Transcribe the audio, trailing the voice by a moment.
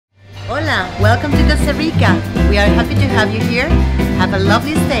Hola, welcome to Costa Rica. We are happy to have you here. Have a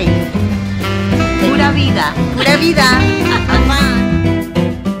lovely stay. Pura vida. Pura vida. Have fun.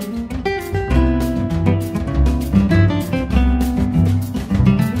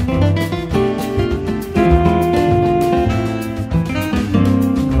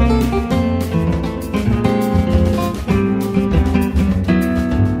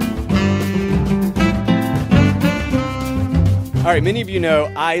 All right, many of you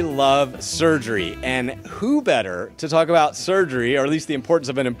know I love surgery, and who better to talk about surgery, or at least the importance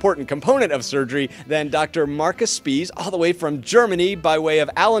of an important component of surgery, than Dr. Markus Spies, all the way from Germany by way of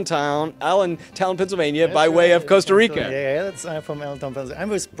Allentown, Pennsylvania, by way of Costa Rica. I'm from Allentown, Pennsylvania. I'm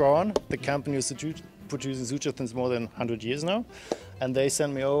with Braun, the company who's producing suture since more than 100 years now. And they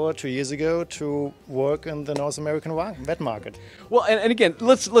sent me over 2 years ago to work in the North American vet market. Well, and again,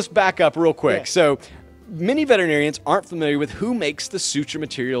 let's back up real quick. Yeah. So, many veterinarians aren't familiar with who makes the suture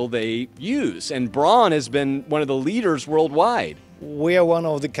material they use, and Braun has been one of the leaders worldwide. We are one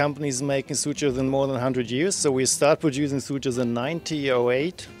of the companies making sutures in more than 100 years. So we start producing sutures in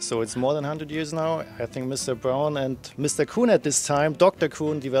 1908. So it's more than 100 years now. I think Mr. Braun and Mr. Kuhn at this time, Dr.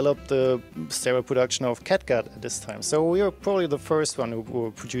 Kuhn, developed the sterile production of catgut at this time. So we are probably the first one who were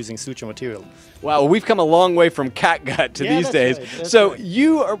producing suture material. Wow, we've come a long way from catgut to these days. Right, so right.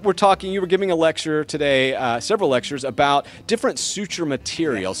 you were giving a lecture today, several lectures about different suture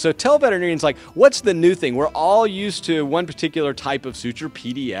materials. So tell veterinarians, like, what's the new thing? We're all used to one particular type of suture,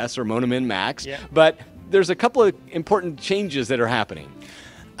 PDS or Monomend Max, but there's a couple of important changes that are happening.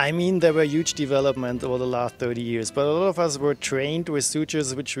 I mean, there were huge development over the last 30 years, but a lot of us were trained with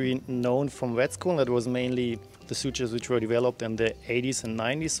sutures which we known from vet school. That was mainly the sutures which were developed in the 80s and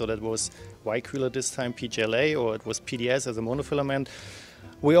 90s, so that was Vicryl at this time, PGLA, or it was PDS as a monofilament.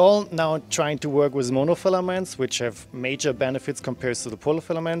 We're all now trying to work with monofilaments, which have major benefits compared to the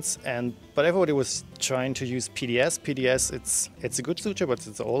polyfilaments, but everybody was trying to use PDS. PDS, it's a good suture, but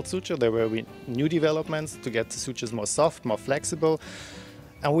it's an old suture. There were new developments to get the sutures more soft, more flexible.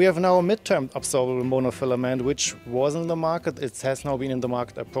 And we have now a midterm absorbable monofilament, which was in the market. It has now been in the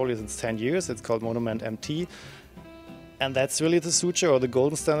market probably since 10 years. It's called Monomend MT. And that's really the suture or the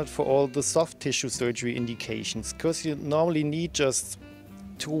golden standard for all the soft tissue surgery indications, because you normally need just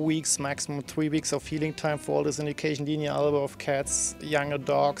 2 weeks, maximum 3 weeks of healing time for all this indication, linear elbow of cats, younger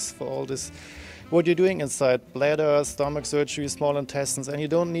dogs, for all this. What you're doing inside bladder, stomach surgery, small intestines, and you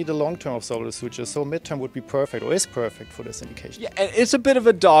don't need a long-term absorbable suture, so midterm would be perfect, or is perfect for this indication. Yeah, and it's a bit of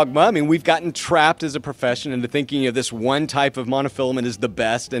a dogma. I mean, we've gotten trapped as a profession into thinking of this one type of monofilament is the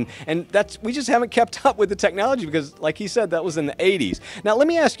best, and we just haven't kept up with the technology because, like he said, that was in the 80s. Now, let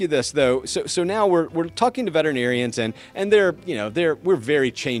me ask you this though. So now we're talking to veterinarians, and we're very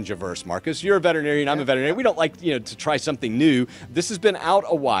change averse. Markus, you're a veterinarian. I'm a veterinarian. We don't like to try something new. This has been out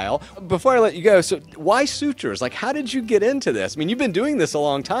a while. Before I let you go. So why sutures? Like, how did you get into this? I mean, you've been doing this a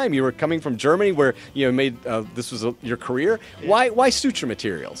long time. You were coming from Germany where made this was your career. Yeah. Why suture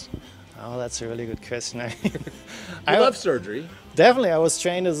materials? Oh, that's a really good question. I love surgery. Definitely, I was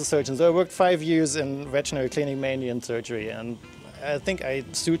trained as a surgeon. So I worked 5 years in veterinary clinic, mainly in surgery, and I think I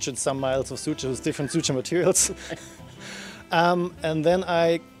sutured some miles of suture with different suture materials. And then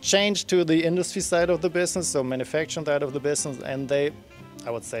I changed to the industry side of the business, so manufacturing side of the business, and I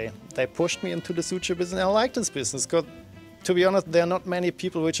would say they pushed me into the suture business. I like this business because, to be honest, there are not many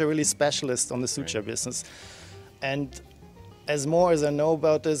people which are really specialists on the suture business. And as more as I know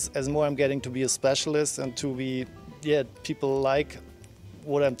about this, as more I'm getting to be a specialist and to be, people like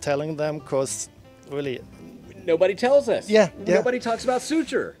what I'm telling them, because really... Nobody tells us. Yeah. Nobody talks about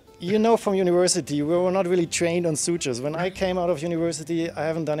suture. You know, from university, we were not really trained on sutures. When I came out of university, I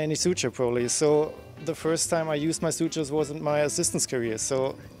haven't done any suture probably. So the first time I used my sutures was in my assistant's career.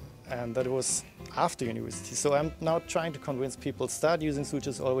 And that was after university. So I'm now trying to convince people start using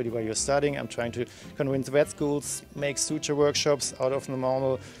sutures already while you're studying. I'm trying to convince vet schools make suture workshops out of the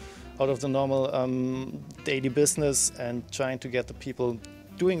normal daily business, and trying to get the people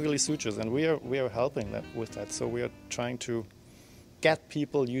doing really sutures. And we are helping them with that. So we are trying to get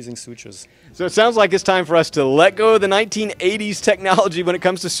people using sutures. So it sounds like it's time for us to let go of the 1980s technology when it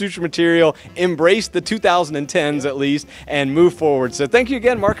comes to suture material, embrace the 2010s at least, and move forward. So thank you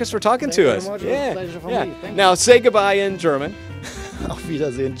again, Markus, for talking to us. Thank you very much. It was a pleasure for me. Thank now say goodbye in German. Auf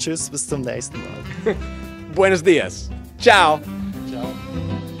Wiedersehen. Tschüss, bis zum nächsten Mal. Buenos dias. Ciao.